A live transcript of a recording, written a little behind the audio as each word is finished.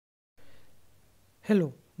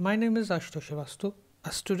Hello, my name is Ashutosh Srivastava,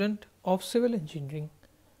 a student of Civil Engineering,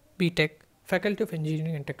 B.Tech, Faculty of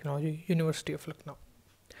Engineering and Technology, University of Lucknow,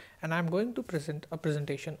 and I am going to present a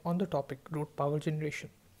presentation on the topic road power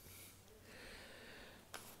generation.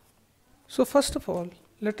 So first of all,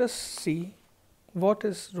 let us see what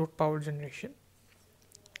is road power generation.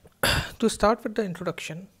 To start with the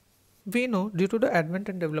introduction, we know due to the advent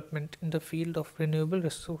and development in the field of renewable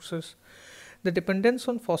resources, the dependence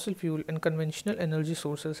on fossil fuel and conventional energy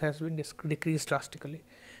sources has been decreased drastically.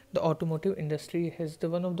 The automotive industry is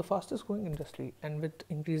the one of the fastest growing industry, and with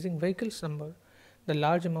increasing vehicles number, the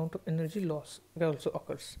large amount of energy loss also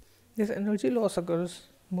occurs. This energy loss occurs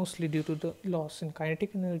mostly due to the loss in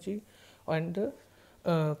kinetic energy and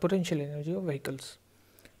the potential energy of vehicles.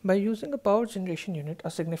 By using a power generation unit,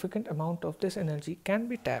 a significant amount of this energy can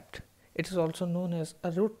be tapped. It is also known as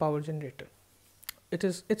a road power generator.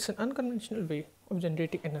 It's an unconventional way of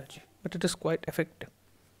generating energy, but it is quite effective.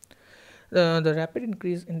 The rapid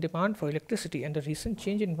increase in demand for electricity and the recent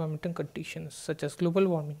change in environmental conditions such as global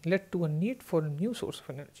warming led to a need for a new source of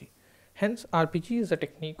energy. Hence, RPG is a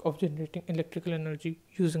technique of generating electrical energy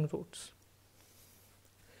using roads.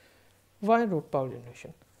 Why road power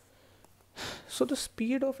generation? So the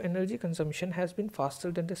speed of energy consumption has been faster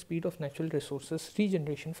than the speed of natural resources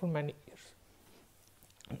regeneration for many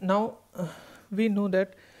years. Now, we know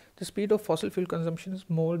that the speed of fossil fuel consumption is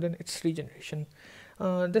more than its regeneration.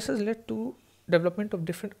 This has led to development of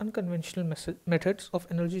different unconventional methods of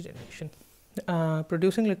energy generation.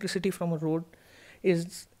 Producing electricity from a road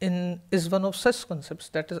is one of such concepts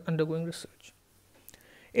that is undergoing research.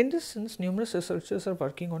 In this sense, numerous researchers are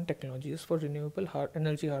working on technologies for renewable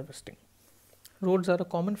energy harvesting. Roads are a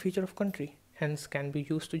common feature of country, hence can be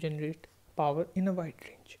used to generate power in a wide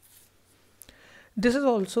range. This is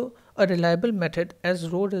also a reliable method as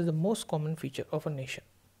road is the most common feature of a nation.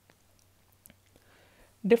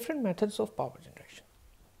 Different methods of power generation.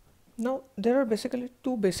 Now, there are basically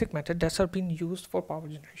two basic methods that are being used for power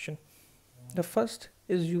generation. The first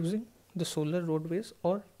is using the solar roadways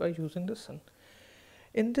or by using the sun.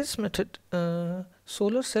 In this method,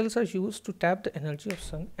 solar cells are used to tap the energy of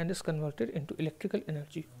sun and is converted into electrical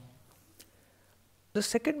energy. The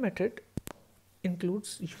second method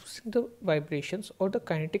includes using the vibrations or the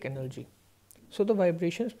kinetic energy. So the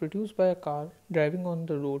vibrations produced by a car driving on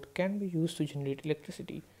the road can be used to generate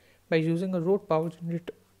electricity by using a road power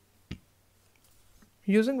generator.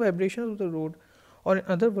 Using vibrations of the road, or in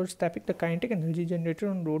other words tapping the kinetic energy generated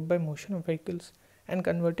on road by motion of vehicles and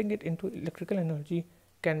converting it into electrical energy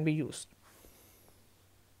can be used.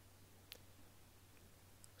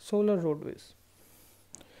 Solar roadways.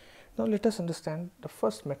 Now let us understand the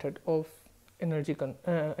first method of energy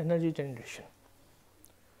generation.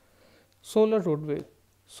 Solar roadway.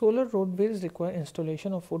 Solar roadways require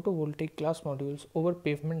installation of photovoltaic glass modules over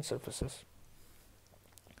pavement surfaces.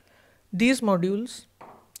 These modules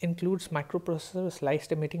includes microprocessors,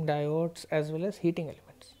 light emitting diodes as well as heating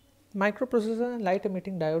elements. Microprocessor and light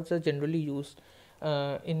emitting diodes are generally used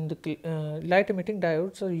light emitting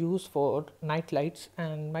diodes are used for night lights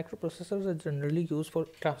and microprocessors are generally used for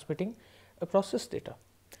transmitting process data.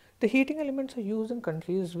 The heating elements are used in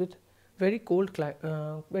countries with very cold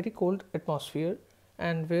atmosphere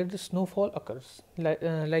and where the snowfall occurs,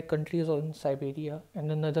 like countries in Siberia and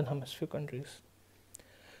the northern hemisphere countries.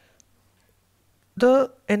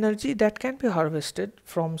 The energy that can be harvested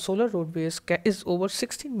from solar roadways is over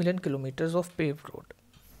 16 million kilometers of paved road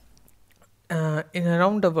in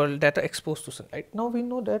around the world that are exposed to sunlight. Now we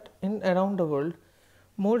know that in around the world,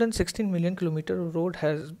 more than 16 million kilometer of road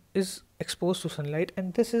is exposed to sunlight,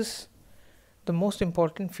 and this is the most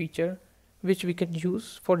important feature which we can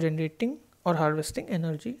use for generating or harvesting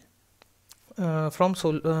energy from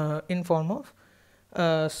in form of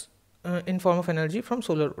energy from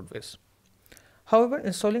solar roadways. However,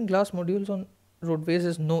 installing glass modules on roadways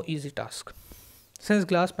is no easy task. Since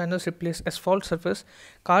glass panels replace asphalt surface,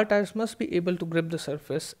 car tires must be able to grip the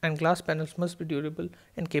surface and glass panels must be durable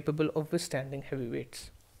and capable of withstanding heavy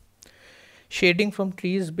weights. Shading from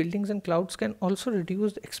trees, buildings and clouds can also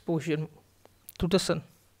reduce the exposure to the sun.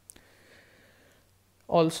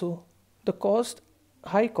 Also, the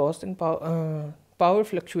high cost in power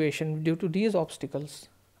fluctuation due to these obstacles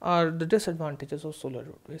are the disadvantages of solar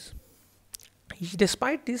roadways.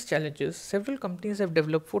 Despite these challenges, several companies have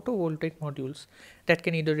developed photovoltaic modules that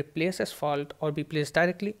can either replace asphalt or be placed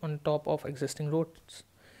directly on top of existing roads.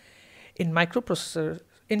 In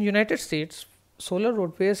United States, solar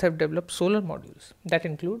roadways have developed solar modules that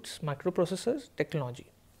includes microprocessors technology.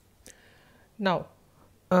 Now,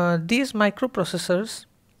 these microprocessors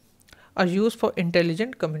are used for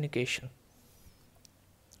intelligent communication.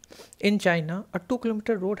 In China, a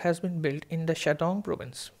 2-kilometer road has been built in the Shandong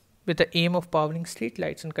province with the aim of powering street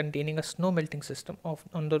lights and containing a snow melting system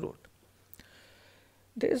on the road.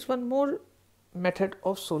 There is one more method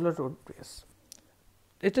of solar roadways.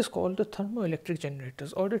 It is called the thermoelectric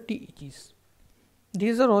generators or the TEGs.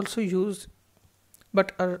 These are also used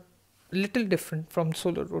but are little different from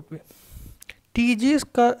solar roadway. TEGs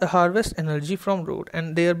harvest energy from road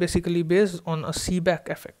and they are basically based on a seeback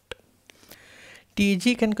effect.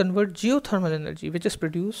 TEG can convert geothermal energy, which is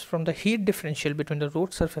produced from the heat differential between the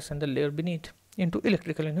road surface and the layer beneath, into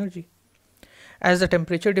electrical energy. As the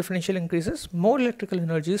temperature differential increases, more electrical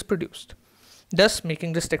energy is produced, thus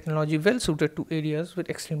making this technology well suited to areas with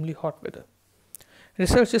extremely hot weather.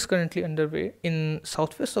 Research is currently underway in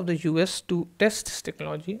southwest of the US to test this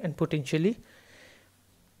technology and potentially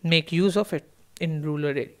make use of it in rural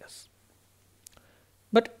areas.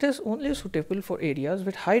 But it is only suitable for areas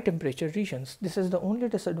with high temperature regions. This is the only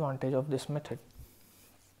disadvantage of this method.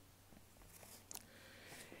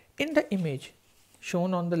 In the image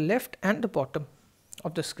shown on the left and the bottom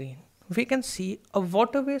of the screen, we can see a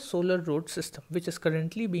waterway solar road system which is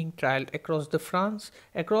currently being trialed across the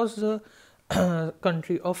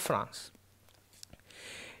country of France.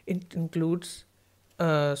 It includes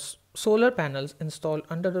solar panels installed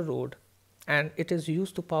under the road, and it is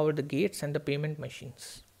used to power the gates and the payment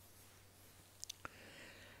machines.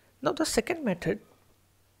 Now the second method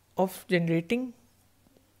of generating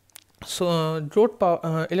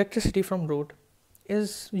electricity from road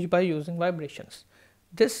is by using vibrations.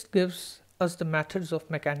 This gives us the methods of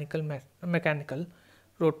mechanical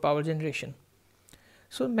road power generation.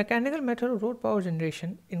 So mechanical method of road power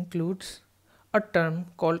generation includes a term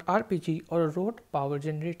called RPG or a road power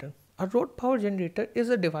generator. A road power generator is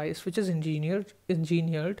a device which is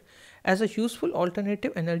engineered as a useful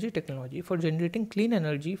alternative energy technology for generating clean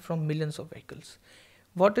energy from millions of vehicles.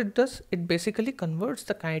 What it does, it basically converts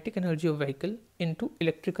the kinetic energy of vehicle into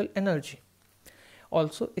electrical energy.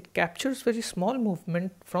 Also, it captures very small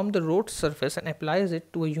movement from the road surface and applies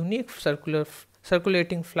it to a unique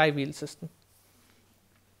circulating flywheel system.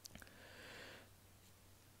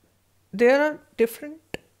 There are different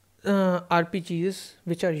RPGs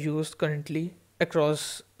which are used currently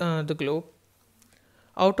across the globe,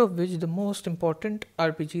 out of which the most important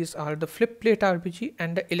RPGs are the flip plate RPG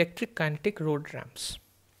and the electric kinetic road ramps.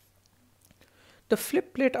 The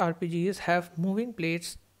flip plate RPGs have moving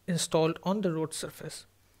plates installed on the road surface.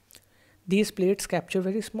 These plates capture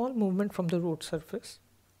very small movement from the road surface.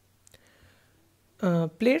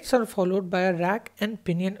 Plates are followed by a rack and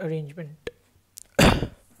pinion arrangement.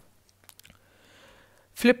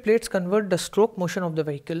 Flip plates convert the stroke motion of the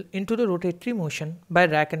vehicle into the rotatory motion by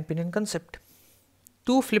rack and pinion concept.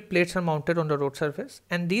 Two flip plates are mounted on the road surface,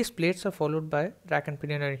 and these plates are followed by rack and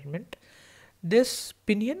pinion arrangement. This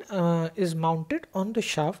pinion is mounted on the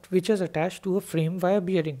shaft, which is attached to a frame via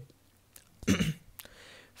bearing.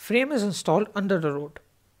 Frame is installed under the road.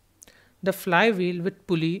 The flywheel with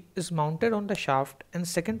pulley is mounted on the shaft, and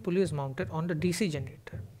second pulley is mounted on the DC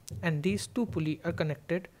generator, and these two pulleys are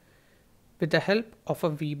connected with the help of a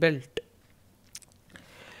V-belt.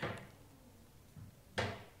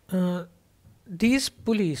 These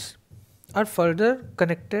pulleys are further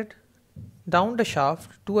connected down the shaft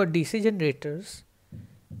to a DC generators,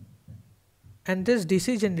 and this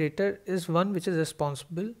DC generator is one which is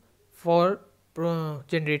responsible for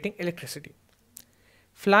generating electricity.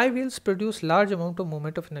 Flywheels produce large amount of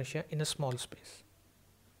moment of inertia in a small space.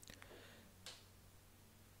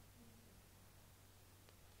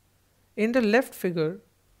 In the right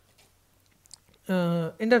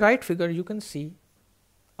figure, you can see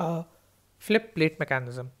a flip plate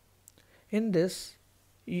mechanism. In this,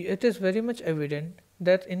 it is very much evident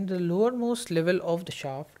that in the lowermost level of the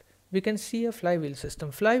shaft, we can see a flywheel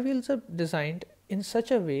system. Flywheels are designed in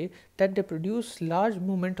such a way that they produce large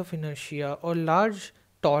moment of inertia or large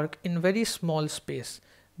torque in very small space.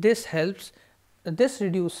 This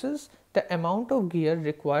reduces the amount of gear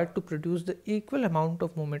required to produce the equal amount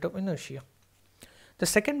of moment of inertia. The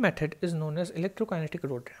second method is known as electrokinetic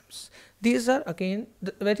road ramps. These are again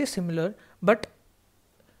very similar but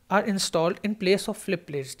are installed in place of flip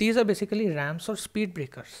plates. These are basically ramps or speed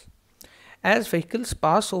breakers. As vehicles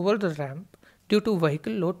pass over the ramp, due to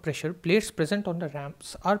vehicle load pressure, plates present on the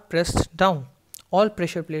ramps are pressed down. All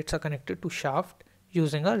pressure plates are connected to shaft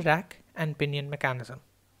using a rack and pinion mechanism.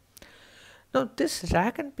 Now this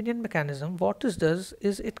rack and pinion mechanism, what it does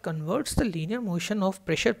is it converts the linear motion of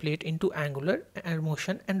pressure plate into angular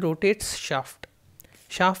motion and rotates shaft.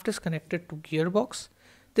 Shaft is connected to gearbox.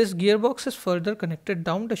 This gearbox is further connected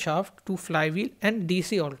down the shaft to flywheel and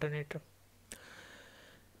DC alternator.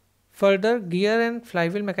 Further, gear and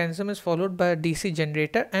flywheel mechanism is followed by a DC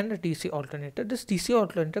generator and a DC alternator. This DC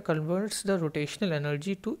alternator converts the rotational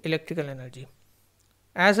energy to electrical energy.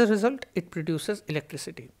 As a result, it produces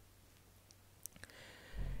electricity.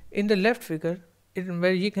 In the left figure,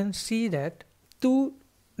 where you can see that two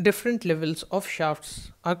different levels of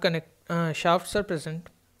shafts are present.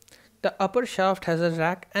 The upper shaft has a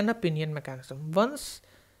rack and a pinion mechanism. Once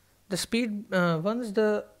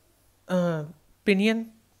the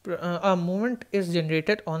pinion a movement is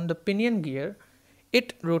generated on the pinion gear,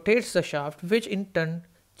 it rotates the shaft, which in turn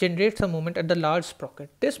generates a movement at the large sprocket.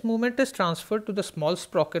 This movement is transferred to the small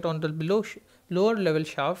sprocket on the lower level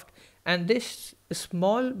shaft, and this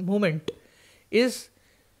small movement is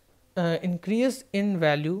increased in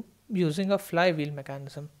value using a flywheel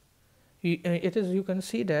mechanism. You can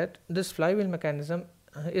see that this flywheel mechanism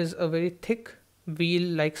is a very thick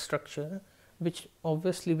wheel like structure, which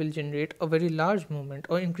obviously will generate a very large movement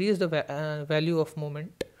or increase the value of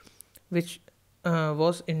movement which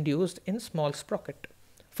was induced in small sprocket.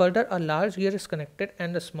 Further, a large gear is connected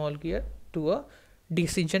and a small gear to a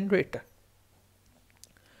DC generator.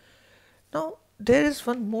 Now, there is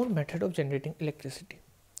one more method of generating electricity.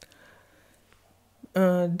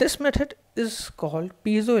 This method is called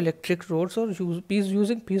piezoelectric rods, or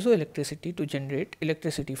using piezoelectricity to generate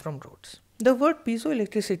electricity from rods. The word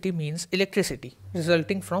piezoelectricity means electricity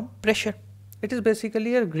resulting from pressure. It is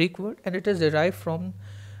basically a Greek word, and it is derived from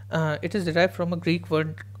a Greek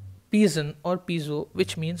word piezo or piezo,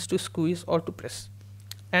 which means to squeeze or to press,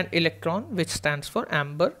 and electron, which stands for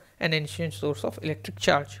amber, an ancient source of electric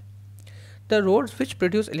charge. The rods which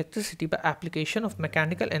produce electricity by application of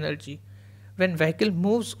mechanical energy when vehicle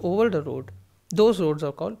moves over the road, those rods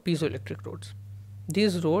are called piezoelectric rods.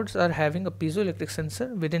 These rods are having a piezoelectric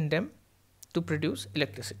sensor within them to produce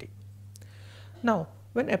electricity. Now,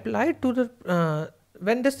 when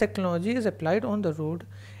this technology is applied on the road,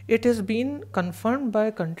 it has been confirmed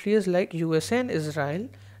by countries like USA and Israel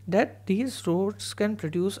that these roads can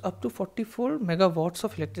produce up to 44 megawatts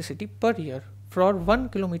of electricity per year for 1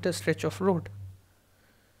 kilometer stretch of road.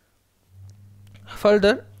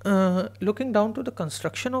 Further, looking down to the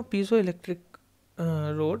construction of piezoelectric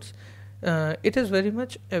roads, it is very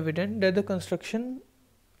much evident that the construction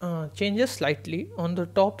changes slightly on the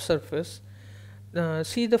top surface.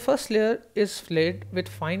 See, the first layer is laid with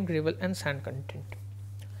fine gravel and sand content.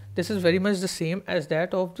 This is very much the same as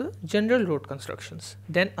that of the general road constructions.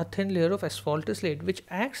 Then a thin layer of asphalt is laid, which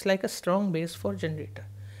acts like a strong base for generator.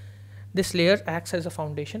 This layer acts as a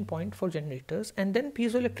foundation point for generators, and then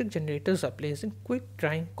piezoelectric generators are placed in quick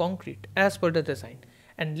drying concrete as per the design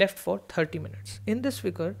and left for 30 minutes. In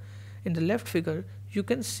the left figure, you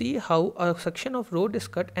can see how a section of road is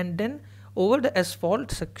cut, and then over the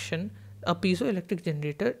asphalt section a piezoelectric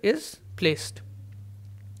generator is placed.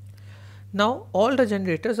 Now all the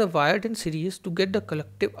generators are wired in series to get the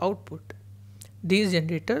collective output. These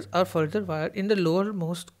generators are further wired in the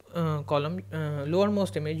lowermost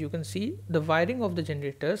lowermost image. You can see the wiring of the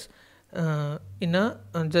generators the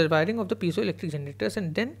wiring of the piezoelectric generators,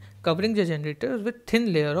 and then covering the generators with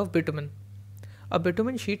thin layer of bitumen. A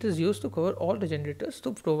bitumen sheet is used to cover all the generators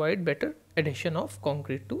to provide better adhesion of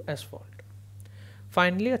concrete to asphalt.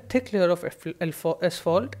 Finally, a thick layer of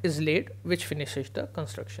asphalt is laid, which finishes the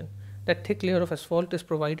construction. That thick layer of asphalt is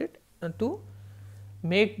provided to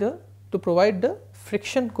provide the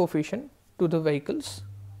friction coefficient to the vehicles,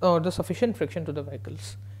 or the sufficient friction to the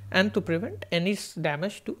vehicles, and to prevent any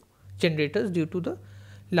damage to generators due to the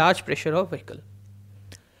large pressure of vehicle.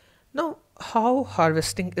 Now, how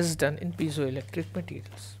harvesting is done in piezoelectric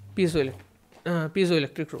materials,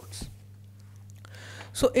 piezoelectric rods.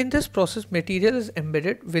 So in this process, material is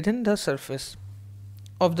embedded within the surface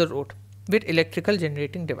of the road with electrical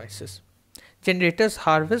generating devices. Generators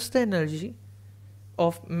harvest the energy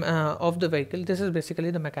of the vehicle. This is basically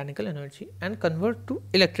the mechanical energy, and convert to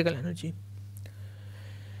electrical energy.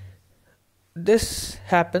 This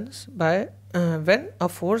happens by when a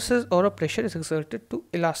force or a pressure is exerted to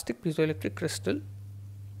elastic piezoelectric crystal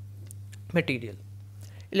material.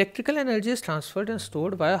 Electrical energy is transferred and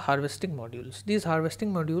stored via harvesting modules. These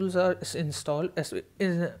harvesting modules are installed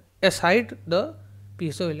aside the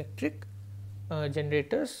piezoelectric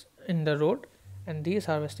generators in the road, and these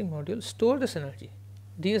harvesting modules store this energy.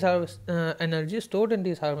 These energy stored in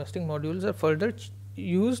these harvesting modules are further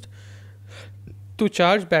used to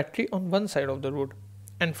charge battery on one side of the road,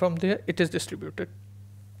 and from there it is distributed.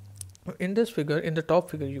 In this figure, in the top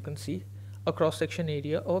figure, you can see a cross section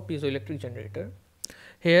area of a piezoelectric generator.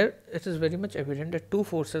 Here it is very much evident that two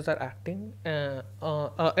forces are acting,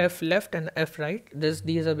 F left and F right.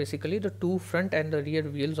 These are basically the two front and the rear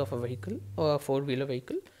wheels of a vehicle, or a four-wheeler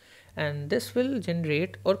vehicle, and this will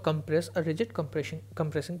generate or compress a rigid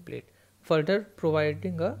compressing plate, further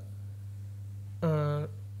providing a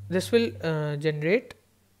this will generate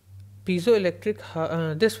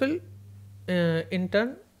piezoelectric. This will in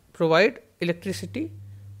turn provide electricity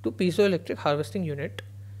to piezoelectric harvesting unit,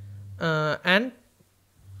 and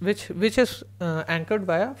which is anchored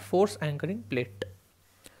by a force anchoring plate.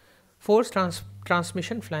 Force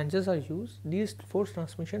transmission flanges are used. These force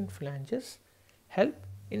transmission flanges help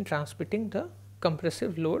in transmitting the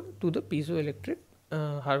compressive load to the piezoelectric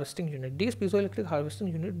harvesting unit. These piezoelectric harvesting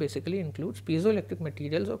unit basically includes piezoelectric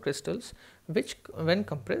materials or crystals which when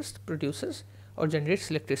compressed produces or generates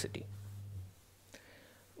electricity.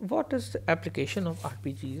 What is the application of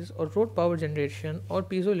RPGs or road power generation or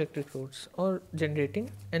piezoelectric roads or generating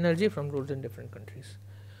energy from roads in different countries?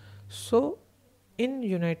 So in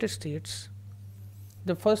United States,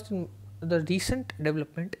 the recent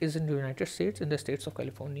development is in the United States, in the states of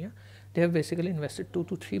California. They have basically invested 2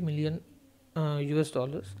 to 3 million US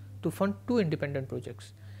dollars to fund 2 independent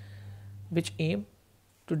projects which aim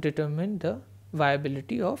to determine the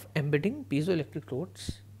viability of embedding piezoelectric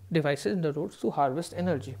roads devices in the roads to harvest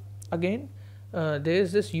energy. Again, there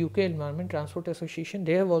is this UK Environment Transport Association.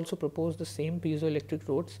 They have also proposed the same piezoelectric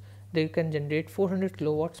roads. They can generate 400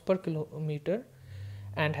 kilowatts per kilometer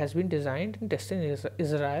and has been designed and tested in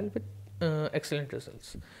Israel with excellent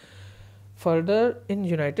results. Further, in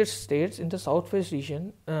United States, in the southwest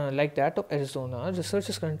region, like that of Arizona, research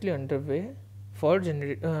is currently underway for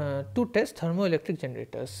to test thermoelectric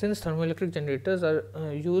generators. Since thermoelectric generators are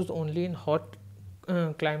used only in hot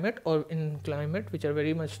climate or in climate which are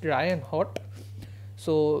very much dry and hot,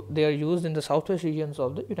 so they are used in the southwest regions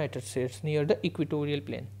of the United States near the equatorial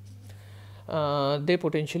plane. They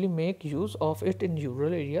potentially make use of it in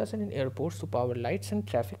rural areas and in airports to power lights and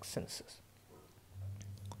traffic sensors.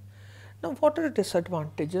 Now, what are the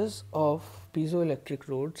disadvantages of piezoelectric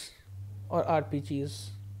roads or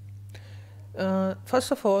RPGs?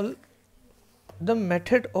 First of all, the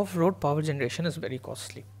method of road power generation is very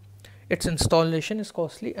costly. Its installation is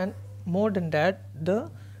costly, and more than that,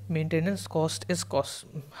 the maintenance cost is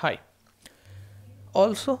high.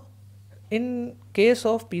 Also, in case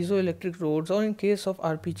of piezoelectric roads or in case of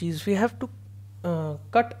RPGs, we have to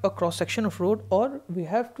cut a cross section of road, or we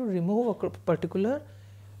have to remove a particular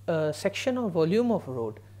section or volume of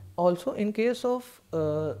road. Also, in case of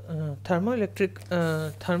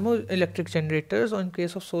thermoelectric generators or in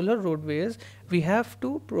case of solar roadways, we have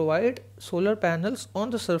to provide solar panels on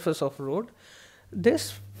the surface of road.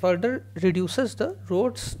 This further reduces the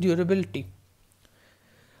road's durability.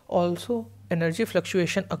 Also, energy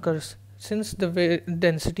fluctuation occurs since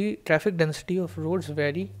the traffic density of roads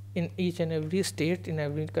vary in each and every state, in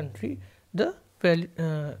every country. The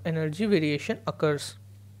energy variation occurs.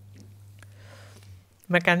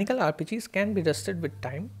 Mechanical RPGs can be rusted with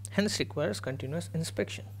time, hence requires continuous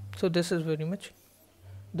inspection. So this is very much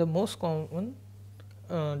the most common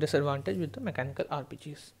disadvantage with the mechanical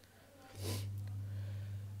RPGs.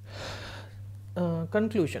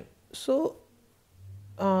 Conclusion. So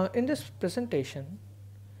in this presentation,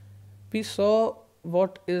 we saw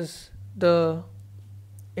what is the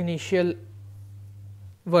initial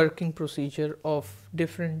working procedure of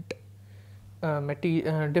different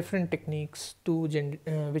different techniques to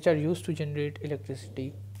which are used to generate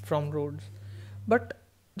electricity from roads, but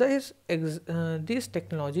these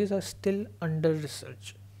technologies are still under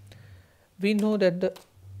research. We know that the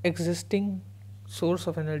existing source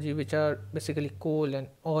of energy, which are basically coal and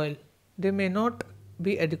oil, they may not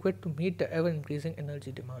be adequate to meet the ever increasing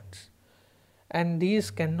energy demands, and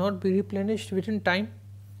these cannot be replenished within time.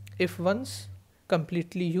 If once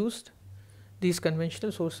completely used, these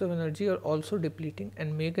conventional sources of energy are also depleting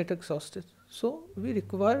and may get exhausted. So we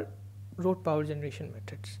require road power generation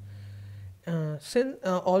methods.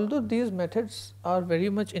 Although these methods are very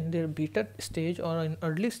much in their beta stage or in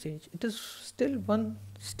early stage, it is still one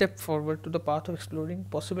step forward to the path of exploring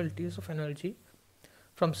possibilities of energy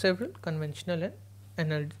from several conventional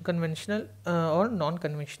and conventional or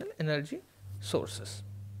non-conventional energy sources.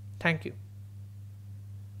 Thank you.